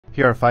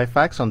Here are 5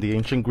 facts on the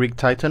ancient Greek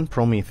Titan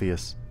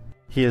Prometheus.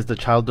 He is the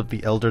child of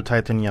the elder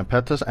Titan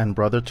Iapetus and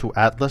brother to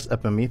Atlas,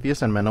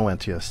 Epimetheus, and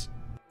Menoetius.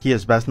 He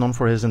is best known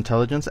for his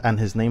intelligence, and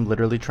his name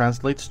literally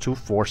translates to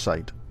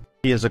foresight.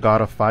 He is a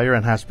god of fire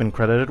and has been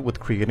credited with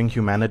creating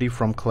humanity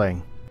from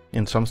clay.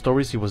 In some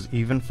stories he was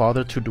even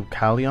father to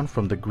Deucalion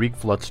from the Greek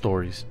flood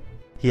stories.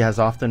 He has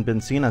often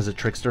been seen as a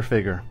trickster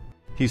figure.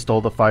 He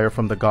stole the fire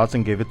from the gods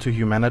and gave it to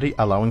humanity,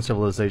 allowing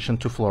civilization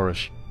to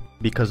flourish.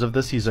 Because of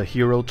this he's a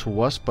hero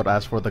to us, but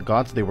as for the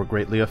gods they were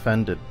greatly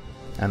offended,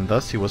 and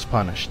thus he was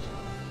punished.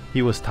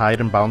 He was tied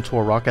and bound to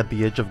a rock at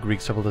the edge of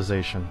Greek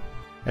civilization.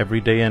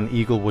 Every day an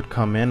eagle would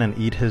come in and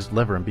eat his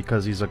liver, and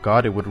because he's a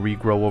god it would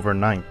regrow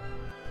overnight.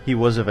 He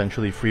was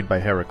eventually freed by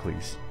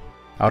Heracles.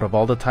 Out of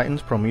all the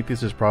titans,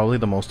 Prometheus is probably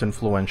the most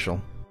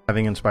influential,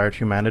 having inspired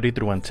humanity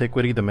through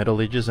antiquity, the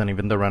Middle Ages, and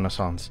even the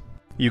Renaissance.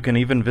 You can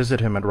even visit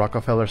him at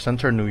Rockefeller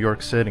Center, New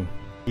York City.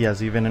 He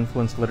has even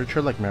influenced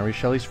literature like Mary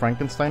Shelley's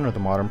Frankenstein or the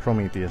modern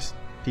Prometheus.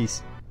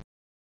 Peace.